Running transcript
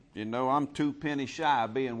You know, I'm 2 pennies shy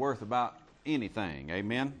of being worth about anything.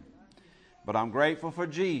 Amen? But I'm grateful for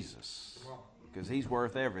Jesus because He's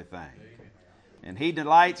worth everything. And He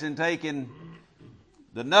delights in taking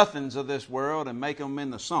the nothings of this world and making them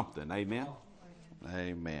into something. Amen?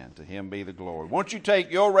 Amen. To Him be the glory. Won't you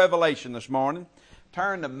take your revelation this morning,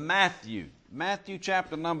 turn to Matthew. Matthew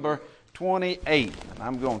chapter number 28. And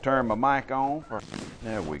I'm going to turn my mic on.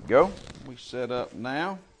 There we go. We set up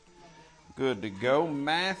now. Good to go.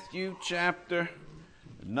 Matthew chapter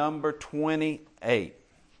number 28.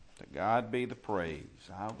 To God be the praise.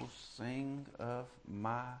 I will sing of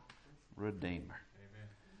my Redeemer. Amen.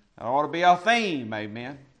 That ought to be our theme.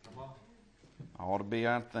 Amen. Ought to be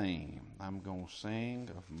our theme. I'm going to sing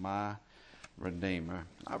of my Redeemer.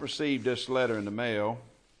 I received this letter in the mail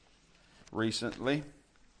recently.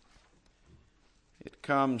 It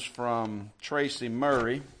comes from Tracy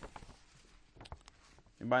Murray.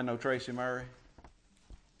 Anybody know Tracy Murray?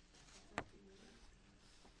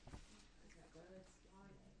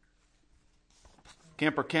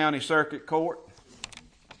 Kemper County Circuit Court.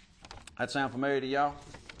 That sound familiar to y'all?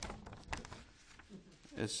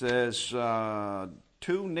 It says, to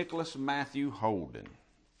Nicholas Matthew Holden,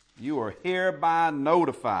 you are hereby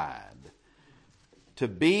notified to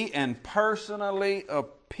be and personally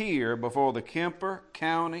appear before the Kemper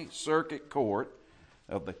County Circuit Court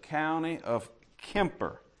of the County of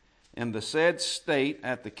Kemper in the said state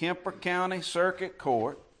at the Kemper County Circuit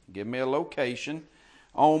Court, give me a location,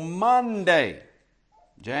 on Monday,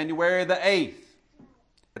 January the 8th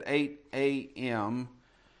at 8 a.m.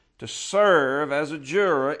 to serve as a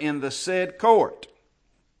juror in the said court.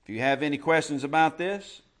 If you have any questions about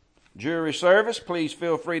this jury service, please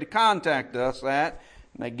feel free to contact us at,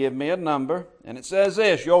 and they give me a number, and it says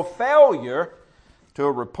this: your failure to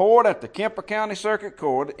report at the Kemper County Circuit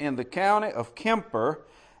Court in the County of Kemper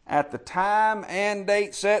at the time and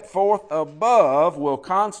date set forth above will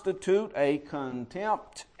constitute a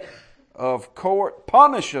contempt of court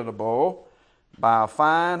punishable by a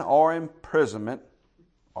fine or imprisonment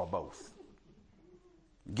or both.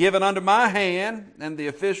 Given under my hand and the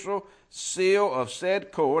official seal of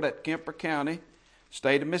said court at Kemper County,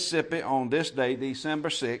 State of Mississippi, on this day, December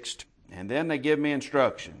 6th. And then they give me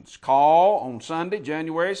instructions. Call on Sunday,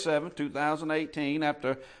 January 7th, 2018,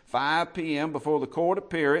 after 5 p.m. before the court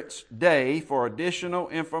appearance day for additional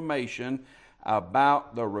information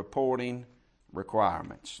about the reporting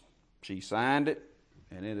requirements. She signed it,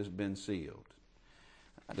 and it has been sealed.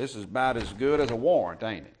 This is about as good as a warrant,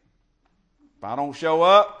 ain't it? If I don't show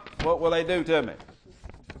up, what will they do to me?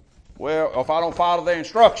 Well, if I don't follow their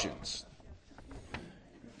instructions,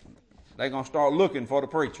 they're going to start looking for the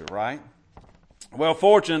preacher, right? Well,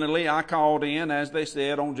 fortunately, I called in, as they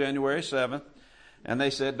said, on January 7th, and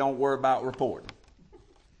they said, don't worry about reporting,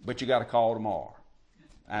 but you got to call tomorrow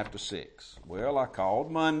after 6. Well, I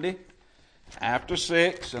called Monday after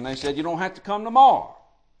 6, and they said, you don't have to come tomorrow.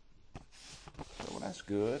 Well, that's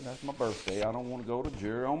good. That's my birthday. I don't want to go to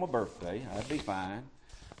jury on my birthday. That'd be fine.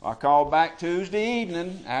 I called back Tuesday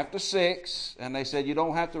evening after 6, and they said, you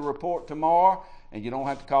don't have to report tomorrow, and you don't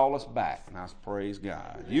have to call us back. And I said, praise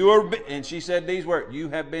God. And she said these words, you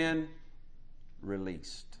have been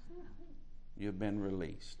released. You've been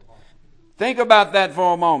released. Think about that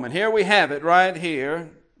for a moment. Here we have it right here.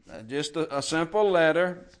 Just a simple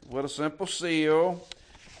letter with a simple seal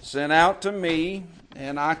sent out to me,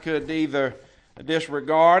 and I could either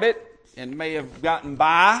disregard it and may have gotten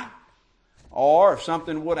by, or if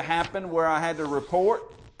something would have happened where I had to report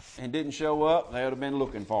and didn't show up, they would have been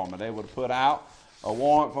looking for me. They would have put out a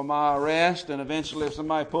warrant for my arrest, and eventually if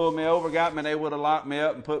somebody pulled me over, got me, they would have locked me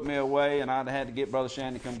up and put me away, and I'd have had to get Brother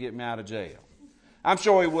Shannon to come get me out of jail. I'm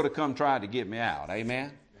sure he would have come tried to get me out.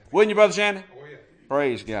 Amen? Wouldn't you, Brother Shannon? Oh, yeah.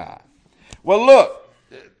 Praise God. Well, look,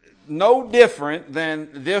 no different than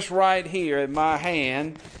this right here in my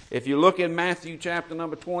hand. If you look in Matthew chapter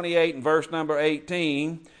number 28 and verse number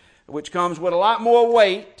 18, which comes with a lot more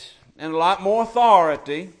weight and a lot more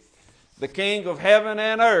authority, the King of heaven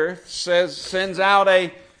and earth sends out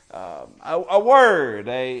a word,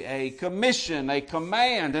 a commission, a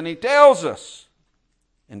command, and he tells us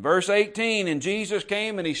in verse 18, and Jesus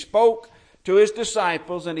came and he spoke to his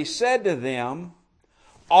disciples and he said to them,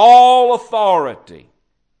 all authority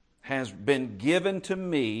has been given to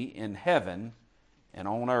me in heaven and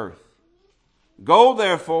on earth. Go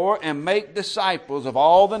therefore and make disciples of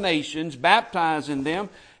all the nations, baptizing them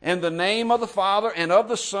in the name of the Father and of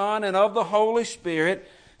the Son and of the Holy Spirit,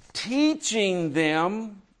 teaching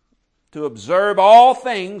them to observe all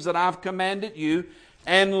things that I've commanded you.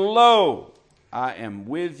 And lo, I am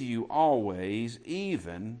with you always,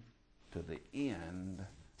 even to the end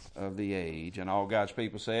of the age. And all God's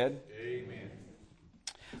people said, Amen.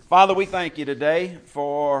 Father, we thank you today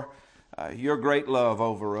for your great love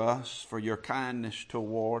over us, for your kindness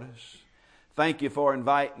toward us. Thank you for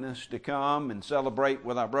inviting us to come and celebrate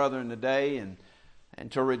with our brethren today and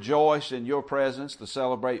to rejoice in your presence, to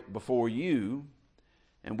celebrate before you.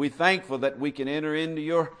 And we're thankful that we can enter into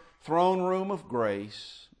your throne room of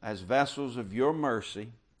grace as vessels of your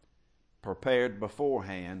mercy, prepared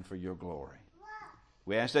beforehand for your glory.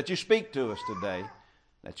 We ask that you speak to us today,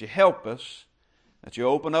 that you help us, that you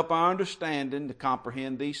open up our understanding to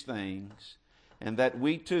comprehend these things, and that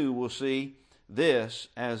we too will see this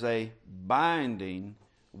as a binding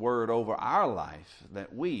word over our life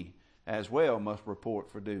that we as well must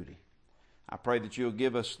report for duty. I pray that you'll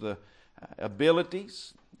give us the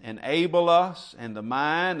abilities, enable us, and the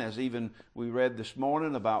mind, as even we read this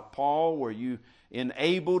morning about Paul, where you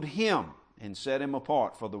enabled him and set him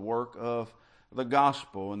apart for the work of the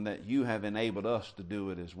gospel, and that you have enabled us to do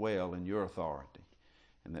it as well in your authority.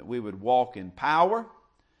 And that we would walk in power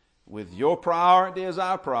with your priority as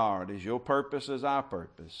our priorities, your purpose as our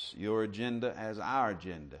purpose, your agenda as our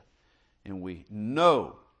agenda. And we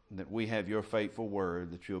know that we have your faithful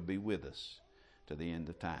word that you'll be with us to the end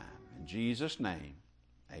of time. In Jesus' name,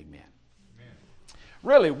 amen.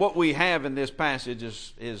 Really, what we have in this passage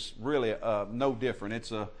is really no different.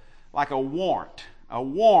 It's like a warrant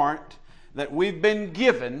that we've been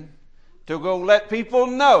given to go let people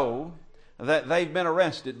know that they've been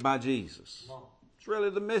arrested by Jesus. It's really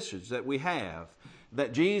the message that we have,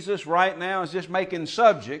 that Jesus right now is just making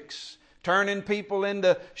subjects, turning people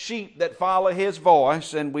into sheep that follow his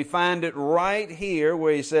voice. And we find it right here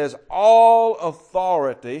where he says, all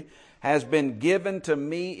authority has been given to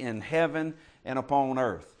me in heaven and upon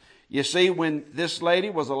earth. You see, when this lady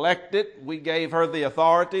was elected, we gave her the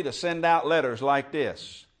authority to send out letters like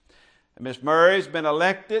this. Miss Murray's been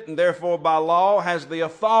elected, and therefore by law has the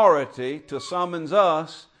authority to summons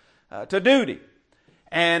us to duty.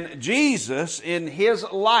 And Jesus, in his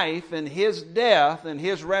life and his death and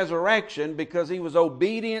his resurrection, because he was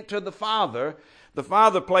obedient to the Father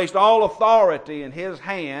placed all authority in his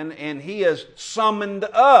hand, and he has summoned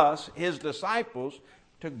us, his disciples,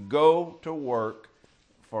 to go to work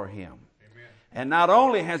for him. And not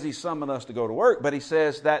only has he summoned us to go to work, but he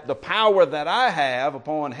says that the power that I have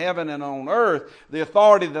upon heaven and on earth, the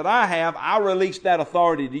authority that I have, I release that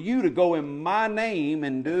authority to you to go in my name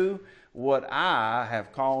and do what I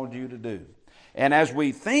have called you to do. And as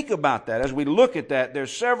we think about that, as we look at that,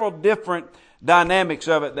 there's several different dynamics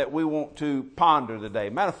of it that we want to ponder today.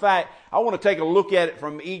 Matter of fact, I want to take a look at it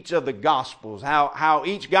from each of the Gospels, how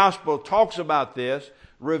each Gospel talks about this,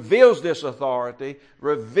 reveals this authority,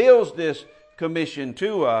 reveals this commission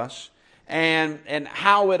to us, and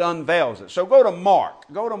how it unveils it. So go to Mark.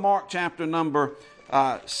 Go to Mark chapter number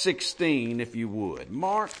 16, if you would.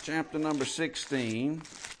 Mark chapter number 16.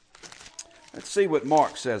 Let's see what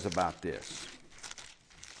Mark says about this.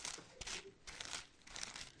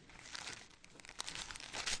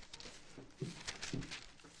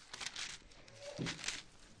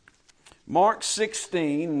 Mark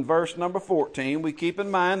 16, verse number 14. We keep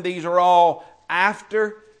in mind these are all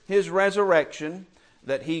after his resurrection,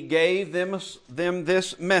 that he gave them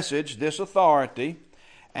this message, this authority,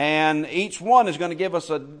 and each one is going to give us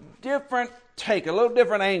a different take, a little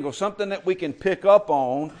different angle, something that we can pick up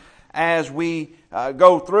on as we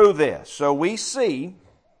go through this. So we see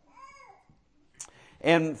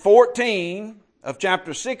in 14 of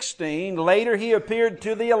chapter 16, later he appeared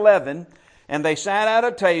to the 11, and they sat at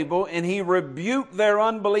a table, and he rebuked their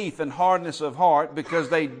unbelief and hardness of heart, because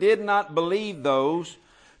they did not believe those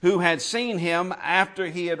who had seen him after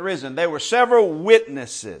he had risen. There were several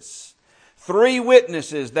witnesses, 3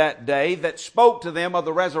 witnesses that day that spoke to them of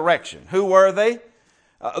the resurrection. Who were they?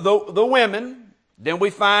 The women. Then we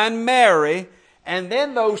find Mary, and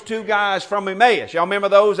then those 2 guys from Emmaus. Y'all remember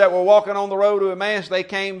those that were walking on the road to Emmaus? They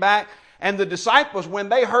came back, and the disciples, when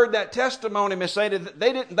they heard that testimony, they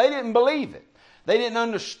didn't believe it. They didn't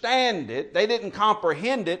understand it. They didn't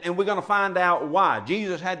comprehend it. And we're going to find out why.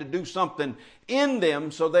 Jesus had to do something in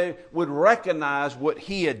them so they would recognize what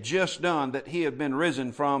he had just done, that he had been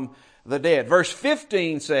risen from the dead. Verse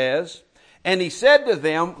 15 says, and he said to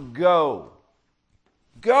them, go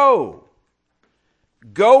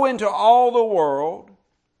into all the world.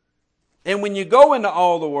 And when you go into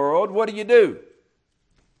all the world, what do?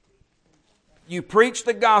 You preach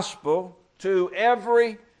the gospel to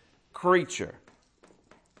every creature.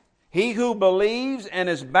 He who believes and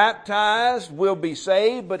is baptized will be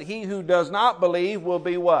saved, but he who does not believe will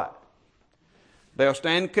be what? They'll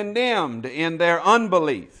stand condemned in their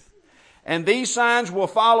unbelief. And these signs will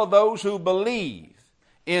follow those who believe.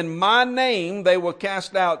 In my name they will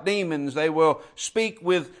cast out demons. They will speak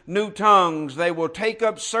with new tongues. They will take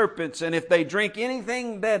up serpents. And if they drink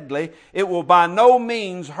anything deadly, it will by no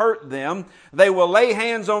means hurt them. They will lay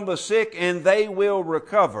hands on the sick and they will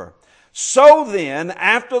recover. So then,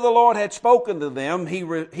 after the Lord had spoken to them, he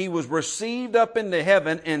was received up into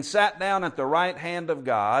heaven and sat down at the right hand of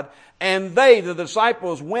God. And they, the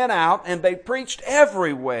disciples, went out and they preached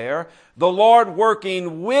everywhere, the Lord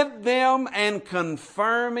working with them and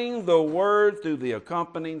confirming the word through the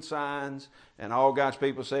accompanying signs. And all God's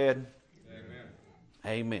people said, Amen.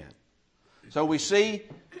 Amen. So we see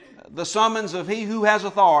the summons of he who has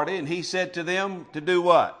authority, and he said to them to do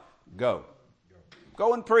what? Go.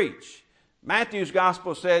 Go and preach. Matthew's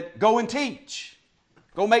gospel said, go and teach.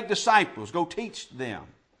 Go make disciples. Go teach them.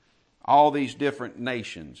 All these different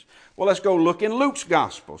nations. Well, let's go look in Luke's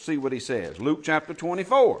gospel. See what he says. Luke chapter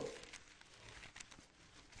 24.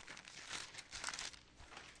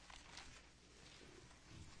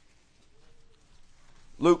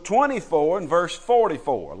 Luke 24 and verse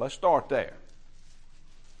 44. Let's start there.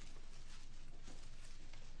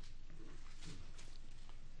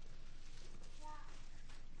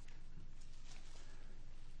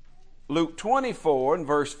 Luke 24 and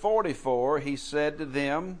verse 44, he said to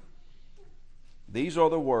them, these are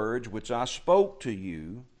the words which I spoke to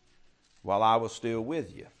you while I was still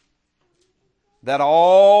with you, that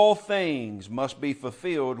all things must be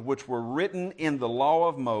fulfilled which were written in the law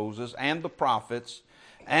of Moses and the prophets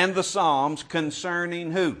and the Psalms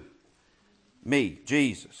concerning who? Me,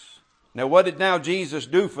 Jesus. Now what did now Jesus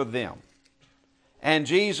do for them? And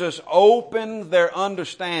Jesus opened their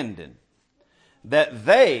understanding that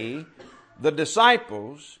they, the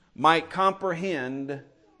disciples, might comprehend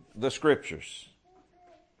the Scriptures.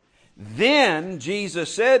 Then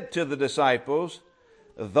Jesus said to the disciples,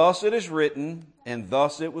 thus it is written, and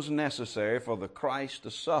thus it was necessary for the Christ to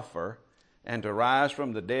suffer and to rise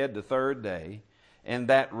from the dead the third day, and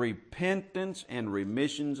that repentance and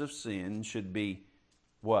remissions of sins should be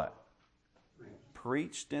what?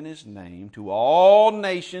 Preached in His name to all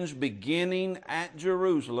nations, beginning at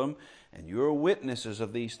Jerusalem. And you are witnesses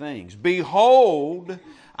of these things. Behold,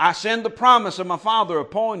 I send the promise of my Father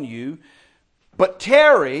upon you, but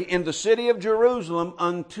tarry in the city of Jerusalem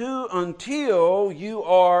until you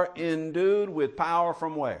are endued with power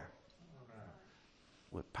from where?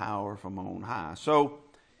 With power from on high. So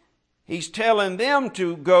he's telling them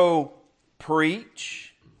to go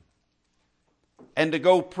preach, and to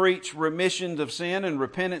go preach remissions of sin and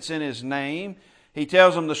repentance in His name. He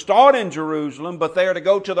tells them to start in Jerusalem, but they are to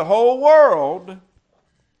go to the whole world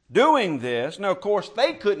doing this. Now, of course,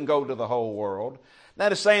 they couldn't go to the whole world.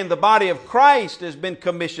 That is saying the body of Christ has been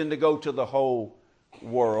commissioned to go to the whole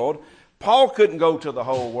world. Paul couldn't go to the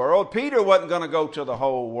whole world. Peter wasn't going to go to the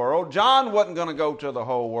whole world. John wasn't going to go to the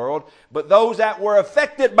whole world. But those that were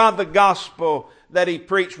affected by the gospel that he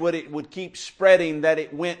preached would keep spreading, that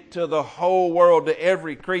it went to the whole world, to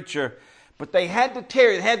every creature. But they had to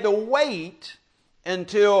tarry, they had to wait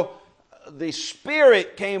until the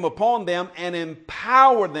Spirit came upon them and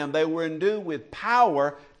empowered them. They were endued with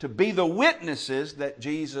power to be the witnesses that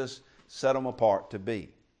Jesus set them apart to be.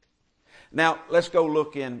 Now, let's go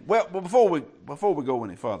look in. Well, before we go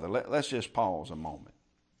any further, let's just pause a moment.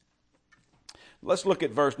 Let's look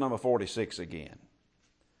at verse number 46 again.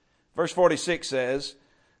 Verse 46 says,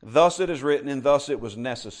 thus it is written, and thus it was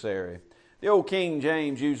necessary. The old King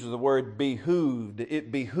James uses the word behooved.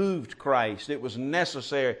 It behooved Christ. It was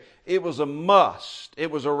necessary. It was a must. It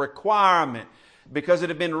was a requirement because it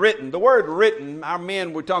had been written. The word written, our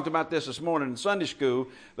men, we talked about this morning in Sunday school.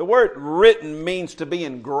 The word written means to be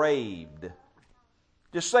engraved.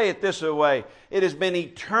 Just say it this way. It has been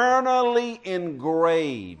eternally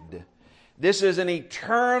engraved. This is an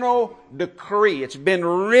eternal decree. It's been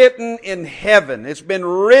written in heaven. It's been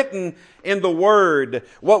written in the Word.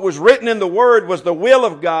 What was written in the Word was the will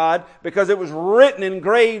of God because it was written,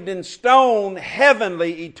 engraved in stone,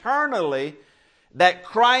 heavenly, eternally, that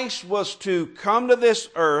Christ was to come to this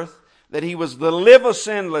earth, that He was to live a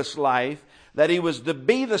sinless life, that He was to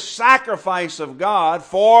be the sacrifice of God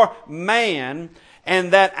for man,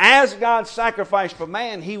 and that as God sacrificed for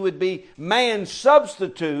man, He would be man's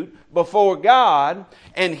substitute before God,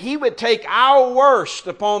 and He would take our worst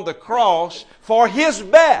upon the cross for His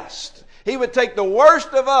best. He would take the worst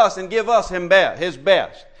of us and give us His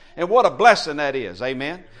best. And what a blessing that is,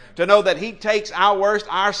 amen? To know that He takes our worst,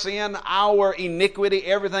 our sin, our iniquity,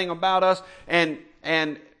 everything about us, and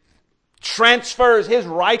transfers His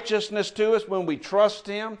righteousness to us when we trust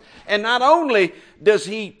Him. And not only does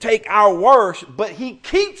He take our worst, but He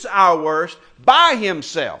keeps our worst by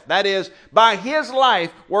Himself. That is, by His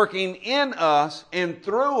life working in us and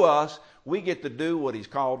through us, we get to do what He's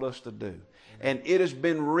called us to do. And it has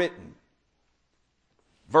been written.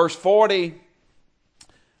 Verse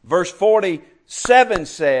 47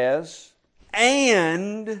 says,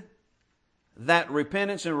 and that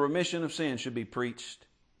repentance and remission of sin should be preached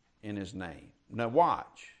in His name. Now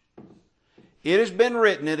watch. It has been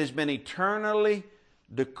written, it has been eternally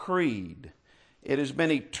decreed, it has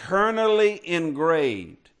been eternally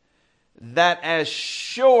engraved, that as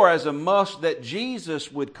sure as a must that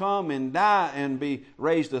Jesus would come and die and be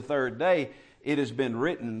raised the third day, it has been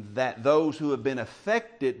written that those who have been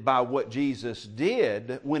affected by what Jesus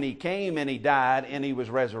did when He came and He died and He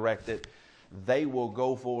was resurrected, they will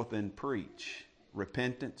go forth and preach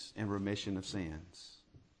repentance and remission of sins.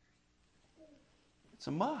 It's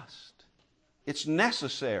a must. It's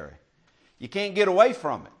necessary. You can't get away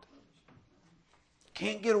from it.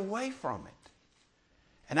 Can't get away from it.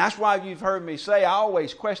 And that's why you've heard me say, I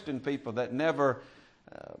always question people that never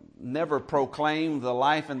proclaim the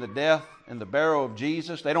life and the death and the burial of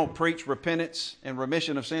Jesus. They don't preach repentance and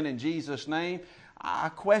remission of sin in Jesus' name. I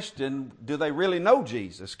question, do they really know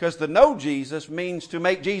Jesus? Because to know Jesus means to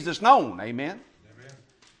make Jesus known. Amen? Amen.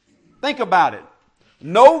 Think about it.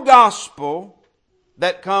 No gospel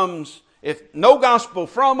that comes, if no gospel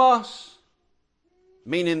from us,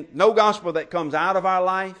 meaning no gospel that comes out of our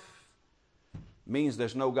life, means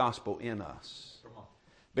there's no gospel in us.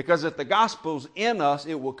 Because if the gospel's in us,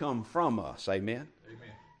 it will come from us. Amen? Amen.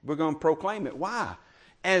 We're going to proclaim it. Why?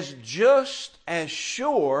 As just as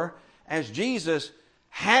sure as Jesus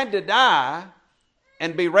had to die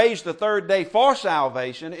and be raised the third day for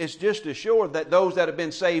salvation, it's just as sure that those that have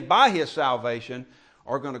been saved by His salvation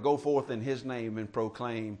are going to go forth in His name and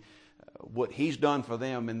proclaim what He's done for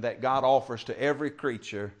them, and that God offers to every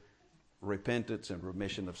creature repentance and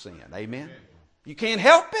remission of sin. Amen? You can't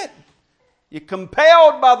help it. You're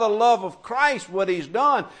compelled by the love of Christ, what He's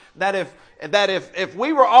done, that if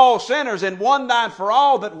we were all sinners and one died for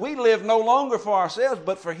all, that we live no longer for ourselves,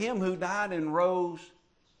 but for Him who died and rose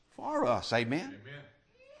for us. Amen? Amen.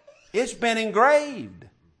 It's been engraved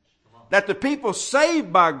that the people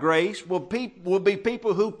saved by grace will be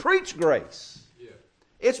people who preach grace. Yeah.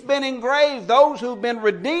 It's been engraved. Those who've been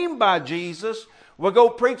redeemed by Jesus will go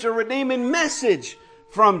preach a redeeming message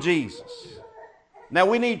from Jesus. Yeah. Now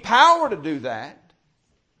we need power to do that.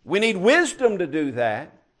 We need wisdom to do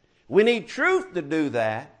that. We need truth to do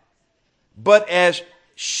that. But as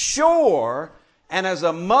sure and as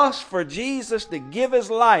a must for Jesus to give His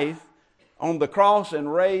life on the cross and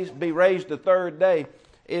be raised the third day,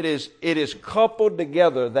 it is coupled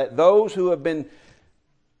together that those who have been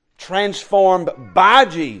transformed by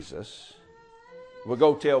Jesus will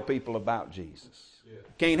go tell people about Jesus. Yeah.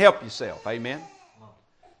 Can't help yourself. Amen?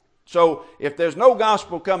 So if there's no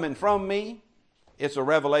gospel coming from me, it's a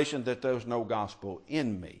revelation that there's no gospel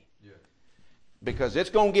in me. Yeah. Because it's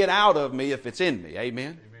going to get out of me if it's in me.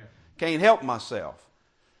 Amen? Amen. Can't help myself.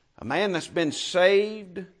 A man that's been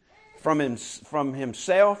saved from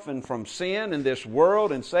himself and from sin and this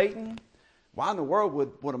world and Satan, why in the world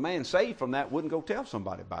would a man saved from that wouldn't go tell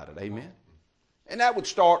somebody about it? Amen? And that would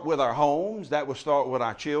start with our homes. That would start with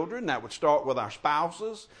our children. That would start with our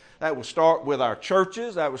spouses. That would start with our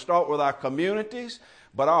churches. That would start with our communities.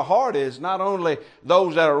 But our heart is not only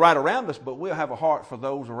those that are right around us, but we'll have a heart for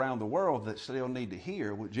those around the world that still need to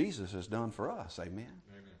hear what Jesus has done for us. Amen?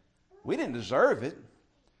 Amen. We didn't deserve it.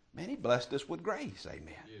 Man, He blessed us with grace.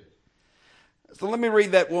 Amen. Yeah. So let me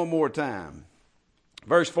read that one more time.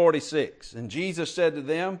 Verse 46. And Jesus said to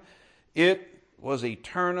them, it was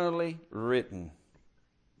eternally written.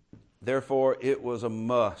 Therefore it was a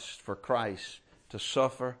must for Christ to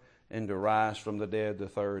suffer and to rise from the dead the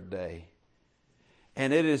third day.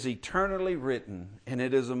 And it is eternally written, and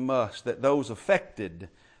it is a must that those affected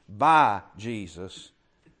by Jesus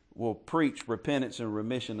will preach repentance and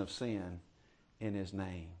remission of sin in His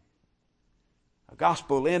name. A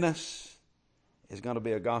gospel in us is going to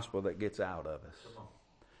be a gospel that gets out of us.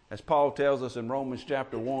 As Paul tells us in Romans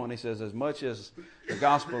chapter 1, he says, as much as the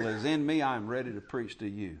gospel is in me, I am ready to preach to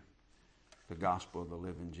you the gospel of the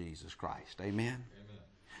living Jesus Christ. Amen? Amen.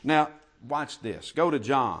 Now, watch this. Go to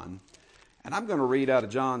John, and I'm going to read out of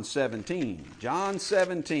John 17. John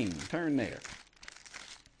 17. Turn there.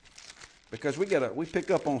 Because we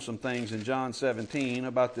pick up on some things in John 17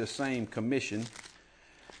 about this same commission.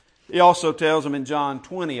 He also tells them in John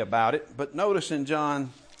 20 about it. But notice in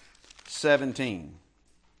John 17.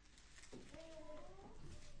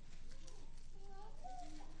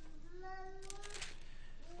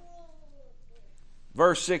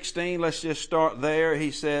 verse 16, let's just start there. He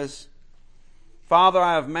says, Father,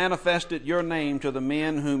 I have manifested your name to the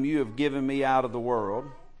men whom you have given me out of the world.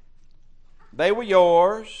 They were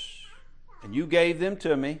yours, and you gave them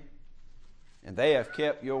to me, and they have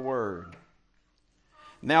kept your word.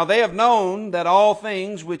 Now they have known that all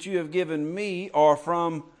things which you have given me are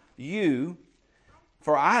from you,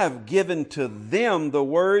 for I have given to them the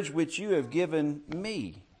words which you have given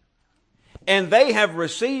me. And they have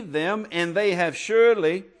received them, and they have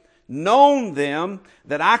surely known them,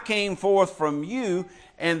 that I came forth from you,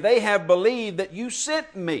 and they have believed that you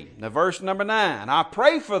sent me. Now verse number 9, I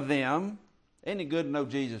pray for them. Ain't it good to know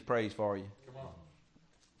Jesus prays for you? Come on.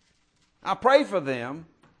 I pray for them.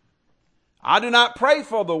 I do not pray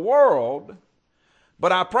for the world,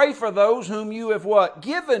 but I pray for those whom you have what?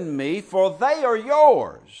 Given me, for they are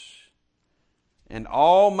yours. And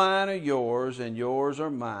all mine are yours, and yours are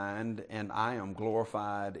mine, and I am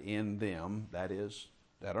glorified in them. That is,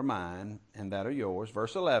 that are mine, and that are yours.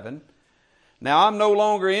 Verse 11. Now I'm no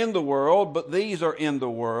longer in the world, but these are in the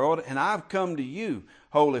world, and I've come to you,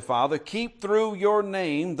 Holy Father. Keep through your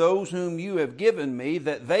name those whom you have given me,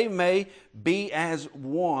 that they may be as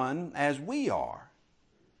one as we are.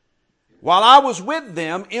 While I was with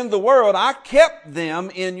them in the world, I kept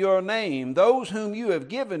them in your name. Those whom you have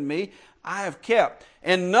given me, I have kept.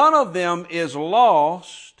 And none of them is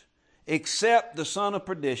lost except the son of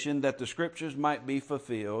perdition, that the scriptures might be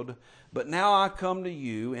fulfilled. But now I come to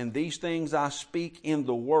you, and these things I speak in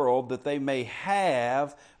the world, that they may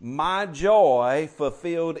have my joy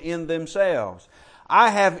fulfilled in themselves. I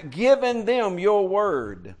have given them your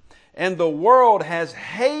word, and the world has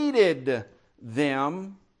hated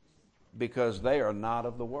them because they are not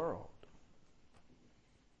of the world,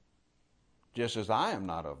 just as I am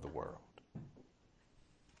not of the world.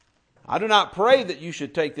 I do not pray that you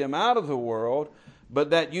should take them out of the world, but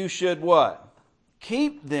that you should what?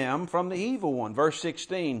 Keep them from the evil one. Verse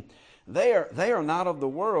 16, they are not of the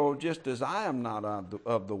world, just as I am not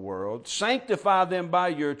of the world. Sanctify them by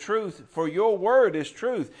your truth, for your word is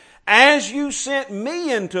truth. As you sent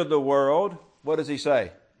me into the world, what does he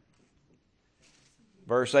say?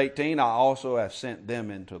 Verse 18, I also have sent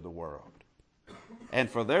them into the world. And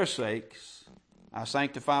for their sakes, I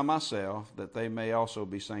sanctify myself, that they may also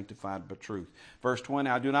be sanctified by truth. Verse 20,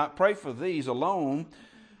 I do not pray for these alone.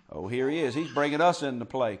 Oh, here he is. He's bringing us into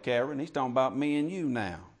play, Karen. He's talking about me and you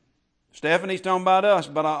now. Stephanie's talking about us,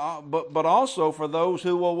 but also for those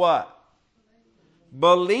who will what?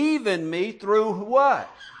 Believe in me through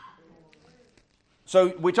what?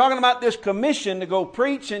 So we're talking about this commission to go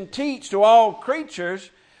preach and teach to all creatures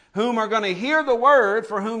whom are going to hear the word,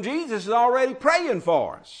 for whom Jesus is already praying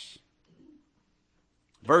for us.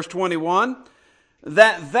 Verse 21,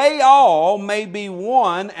 that they all may be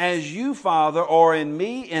one as you, Father, are in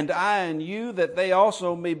me and I in you, that they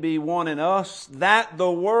also may be one in us, that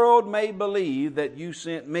the world may believe that you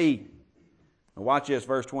sent me. Now watch this,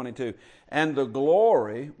 verse 22. And the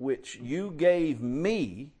glory which you gave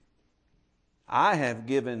me, I have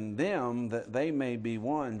given them, that they may be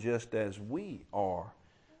one just as we are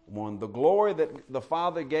one. The glory that the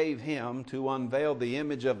Father gave him to unveil the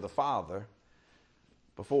image of the Father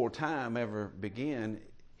before time ever began,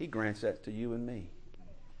 he grants that to you and me.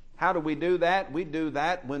 How do we do that? We do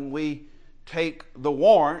that when we take the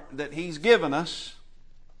warrant that he's given us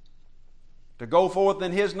to go forth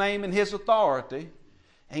in his name and his authority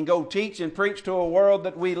and go teach and preach to a world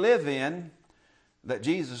that we live in that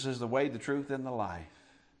Jesus is the way, the truth, and the life.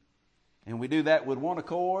 And we do that with one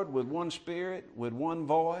accord, with one spirit, with one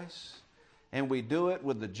voice, and we do it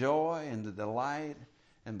with the joy and the delight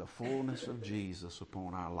and the fullness of Jesus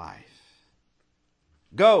upon our life.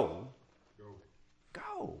 Go.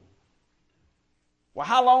 Go. Well,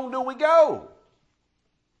 how long do we go?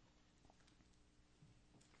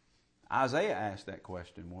 Isaiah asked that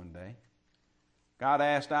question one day. God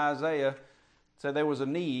asked Isaiah, said there was a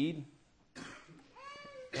need,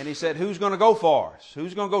 and he said, who's going to go for us?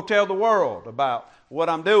 Who's going to go tell the world about what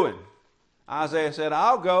I'm doing? Isaiah said,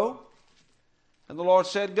 I'll go. And the Lord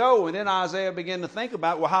said, go. And then Isaiah began to think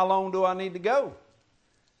about, well, how long do I need to go?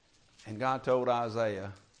 And God told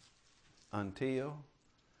Isaiah, until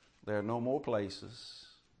there are no more places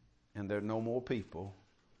and there are no more people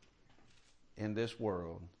in this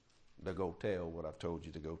world to go tell what I've told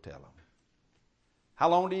you to go tell them. How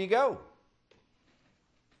long do you go?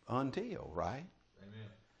 Until, right? Amen.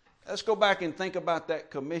 Let's go back and think about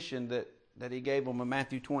that commission that he gave them in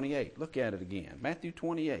Matthew 28. Look at it again. Matthew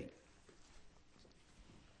 28.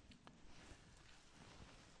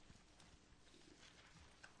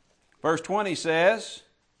 Verse 20 says,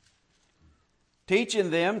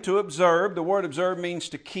 teaching them to observe. The word observe means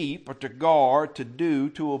to keep or to guard, to do,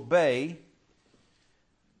 to obey.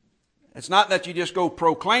 It's not that you just go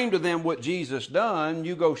proclaim to them what Jesus done.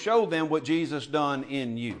 You go show them what Jesus done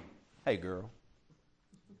in you. Hey, girl.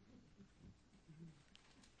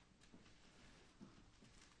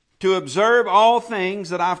 To observe all things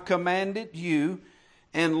that I've commanded you,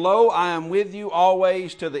 and lo, I am with you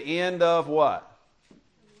always to the end of what?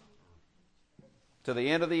 To the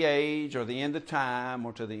end of the age, or the end of time,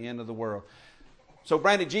 or to the end of the world. So,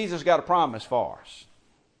 Brandon, Jesus got a promise for us.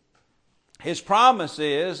 His promise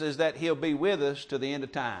is that He'll be with us to the end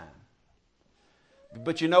of time.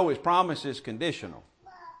 But you know His promise is conditional.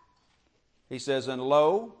 He says, and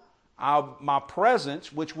lo, my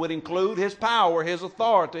presence, which would include His power, His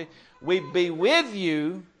authority, will be with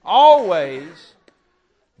you always,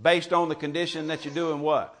 based on the condition that you're doing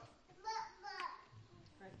what?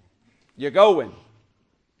 You're going.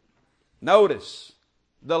 Notice,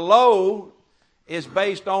 the lo is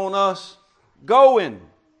based on us going.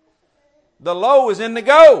 The lo is in the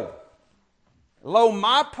go. Lo,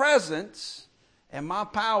 my presence and my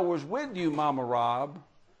power is with you, Mama Rob,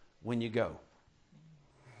 when you go.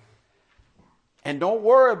 And don't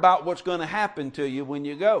worry about what's going to happen to you when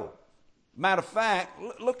you go. Matter of fact,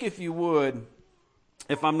 look if you would,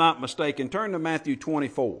 if I'm not mistaken, turn to Matthew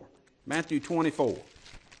 24. Matthew 24.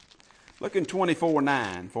 Look in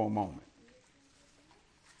 24:9 for a moment.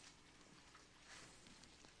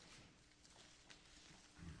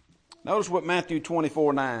 Notice what Matthew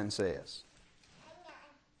 24:9 says.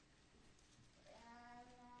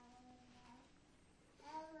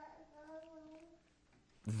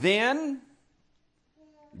 Then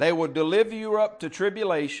they will deliver you up to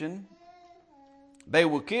tribulation. They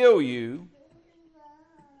will kill you.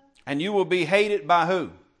 And you will be hated by who?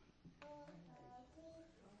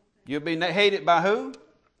 You'll be hated by who?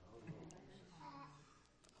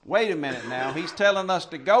 Wait a minute now. He's telling us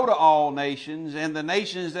to go to all nations, and the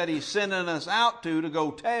nations that He's sending us out to go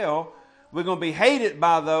tell, we're going to be hated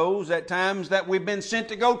by those at times that we've been sent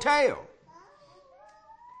to go tell.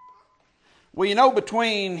 Well, you know,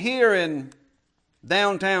 between here and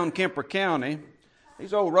downtown Kemper County,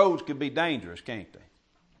 these old roads could be dangerous, can't they?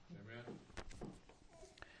 Amen.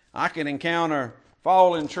 I can encounter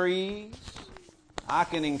fallen trees. I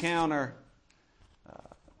can encounter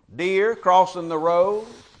deer crossing the road.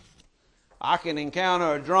 I can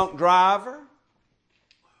encounter a drunk driver.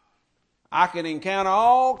 I can encounter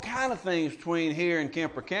all kind of things between here and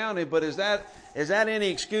Kemper County, but is that any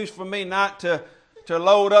excuse for me not to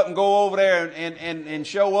load up and go over there and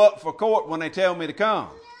show up for court when they tell me to come?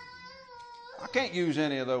 I can't use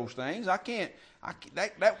any of those things.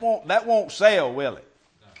 That won't sell, will it?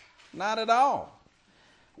 No. Not at all.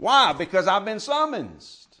 Why? Because I've been summoned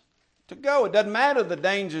to go. It doesn't matter the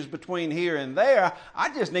dangers between here and there.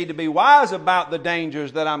 I just need to be wise about the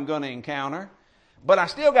dangers that I'm going to encounter. But I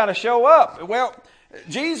still got to show up. Well,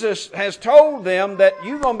 Jesus has told them that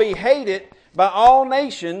you're going to be hated by all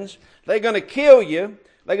nations. They're going to kill you.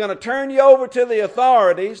 They're going to turn you over to the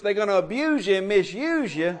authorities. They're going to abuse you and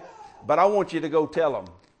misuse you. But I want you to go tell them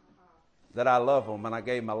that I love them and I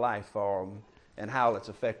gave my life for them and how it's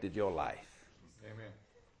affected your life. Amen.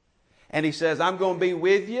 And He says, I'm going to be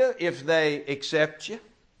with you if they accept you.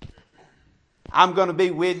 I'm going to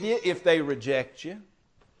be with you if they reject you.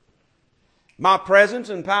 My presence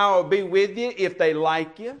and power will be with you if they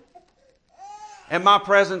like you. And my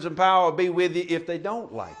presence and power will be with you if they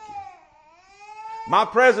don't like you. My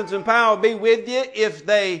presence and power will be with you if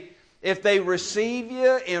they receive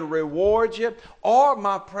you and reward you. Or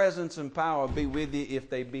my presence and power will be with you if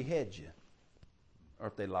they behead you. Or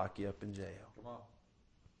if they lock you up in jail. Come on.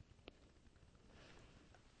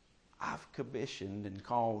 I've commissioned and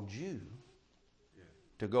called you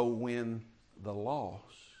to go win the lost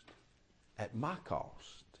at my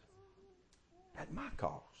cost. At my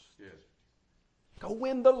cost. Yes. Go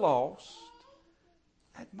win the lost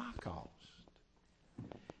at my cost.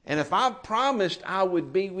 And if I promised I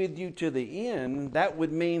would be with you to the end, that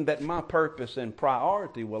would mean that my purpose and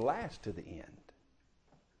priority will last to the end.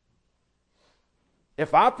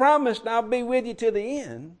 If I promised I'll be with you to the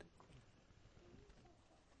end,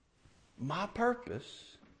 my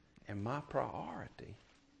purpose and my priority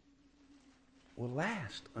will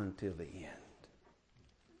last until the end.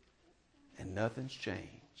 And nothing's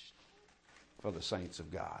changed for the saints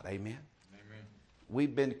of God. Amen? Amen.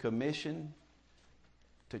 We've been commissioned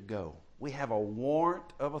to go. We have a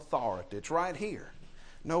warrant of authority. It's right here.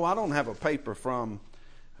 No, I don't have a paper from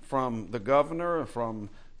the governor or from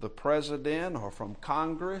the president or from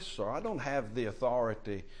Congress, or I don't have the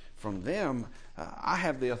authority from them. I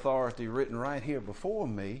have the authority written right here before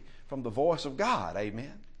me from the voice of God,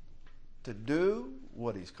 amen, to do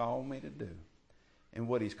what He's called me to do. And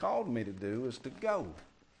what He's called me to do is to go.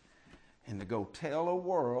 And to go tell a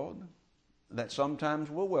world that sometimes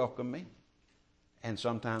will welcome me and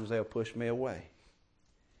sometimes they'll push me away.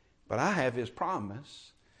 But I have His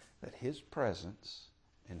promise that His presence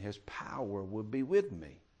and His power will be with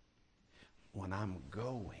me when I'm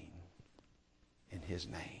going in His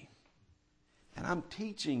name. And I'm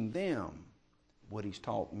teaching them what He's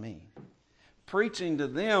taught me. Preaching to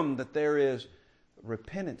them that there is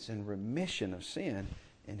repentance and remission of sin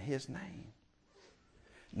in His name.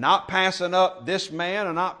 Not passing up this man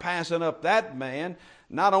and not passing up that man.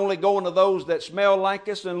 Not only going to those that smell like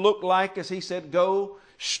us and look like us. He said, go,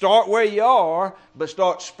 start where you are, but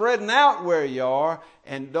start spreading out where you are,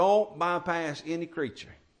 and don't bypass any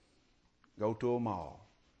creature. Go to them all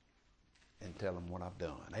and tell them what I've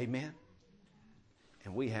done. Amen?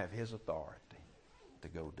 And we have His authority to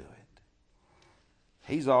go do it.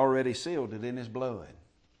 He's already sealed it in His blood.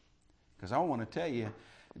 Because I want to tell you,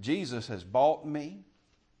 Jesus has bought me.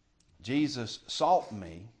 Jesus sought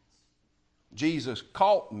me. Jesus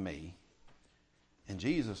caught me. And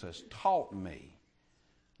Jesus has taught me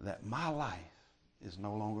that my life is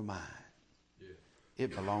no longer mine.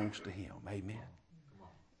 It belongs to Him. Amen.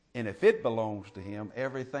 And if it belongs to Him,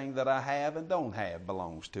 everything that I have and don't have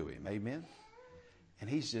belongs to Him. Amen. And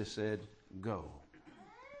He's just said, go.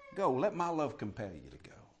 Go. Let my love compel you to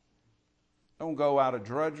go. Don't go out of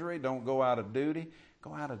drudgery. Don't go out of duty.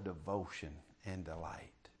 Go out of devotion and delight.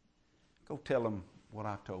 Go tell them what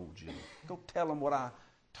I told you. Go tell them what I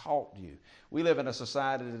taught you. We live in a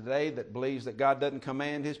society today that believes that God doesn't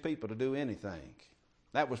command His people to do anything.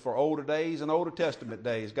 That was for older days and Older Testament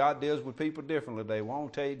days. God deals with people differently today. Well, I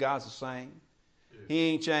want to tell you, God's the same. He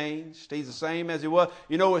ain't changed. He's the same as He was.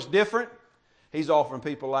 You know what's different? He's offering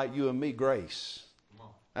people like you and me grace.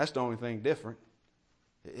 That's the only thing different.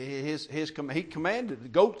 He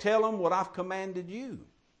commanded, go tell them what I've commanded you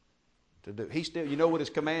to do. You know what His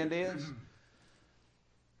command is?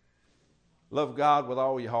 Love God with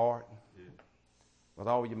all your heart, with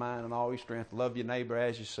all your mind and all your strength. Love your neighbor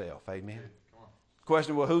as yourself. Amen.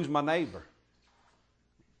 Question, well, who's my neighbor?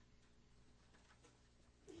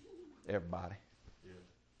 Everybody.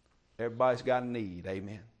 Everybody's got a need.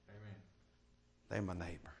 Amen. They're my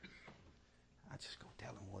neighbor. I just go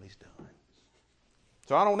tell him what He's done.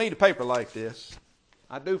 So I don't need a paper like this.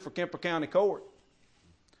 I do for Kemper County Court.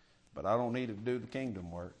 But I don't need it to do the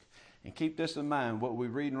kingdom work. And keep this in mind, what we're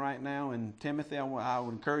reading right now in Timothy. I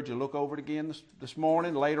would encourage you to look over it again this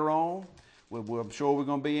morning, later on. I'm sure we're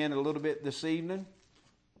going to be in it a little bit this evening.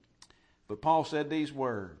 But Paul said these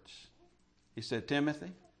words. He said,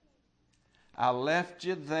 Timothy, I left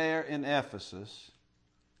you there in Ephesus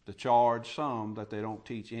to charge some that they don't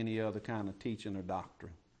teach any other kind of teaching or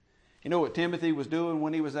doctrine. You know what Timothy was doing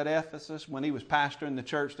when he was at Ephesus, when he was pastoring the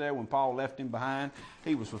church there, when Paul left him behind?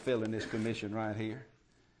 He was fulfilling this commission right here.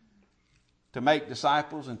 To make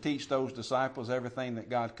disciples and teach those disciples everything that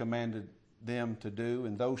God commanded them to do,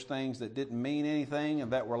 and those things that didn't mean anything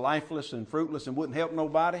and that were lifeless and fruitless and wouldn't help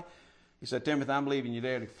nobody. He said, Timothy, I'm leaving you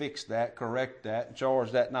there to fix that, correct that, and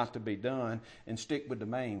charge that not to be done, and stick with the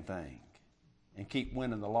main thing and keep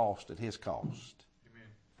winning the lost at His cost. Amen.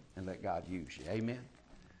 And let God use you. Amen.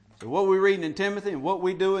 So what we're reading in Timothy and what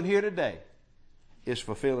we're doing here today is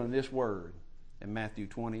fulfilling this word in Matthew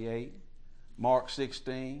 28, Mark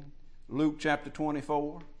 16, Luke chapter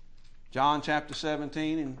 24, John chapter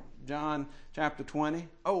 17, and John chapter 20.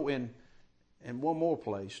 Oh, and one more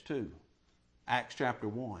place too. Acts chapter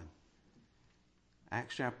 1.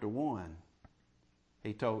 Acts chapter 1,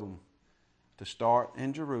 He told them to start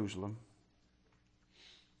in Jerusalem,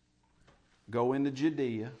 go into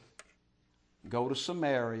Judea, go to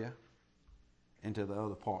Samaria, and to the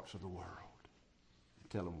other parts of the world. And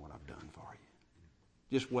tell them what I've done for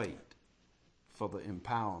you. Just wait for the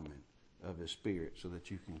empowerment of His Spirit so that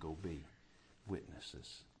you can go be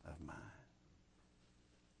witnesses of mine.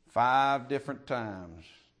 5 different times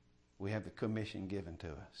we have the commission given to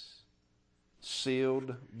us,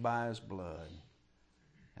 sealed by His blood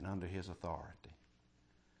and under His authority.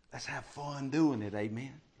 Let's have fun doing it,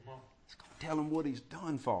 amen? Come on. Let's go tell Him what He's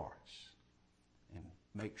done for us. And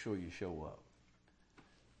make sure you show up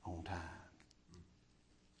on time.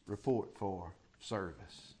 Report for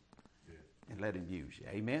service. And let Him use you.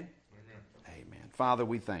 Amen? Amen. Father,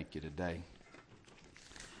 we thank You today.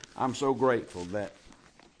 I'm so grateful that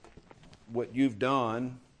what You've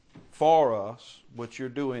done for us, what You're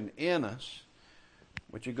doing in us,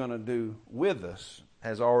 what You're going to do with us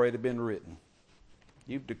has already been written.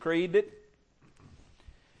 You've decreed it.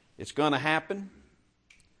 It's going to happen.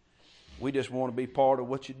 We just want to be part of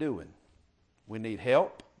what you're doing. We need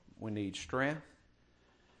help. We need strength.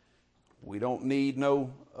 We don't need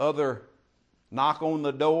no other knock on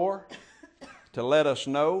the door to let us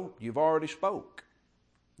know. You've already spoke.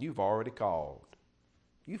 You've already called.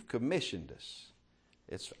 You've commissioned us.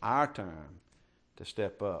 It's our time to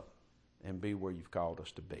step up and be where you've called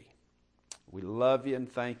us to be. We love you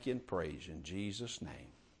and thank you and praise you in Jesus'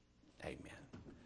 name. Amen.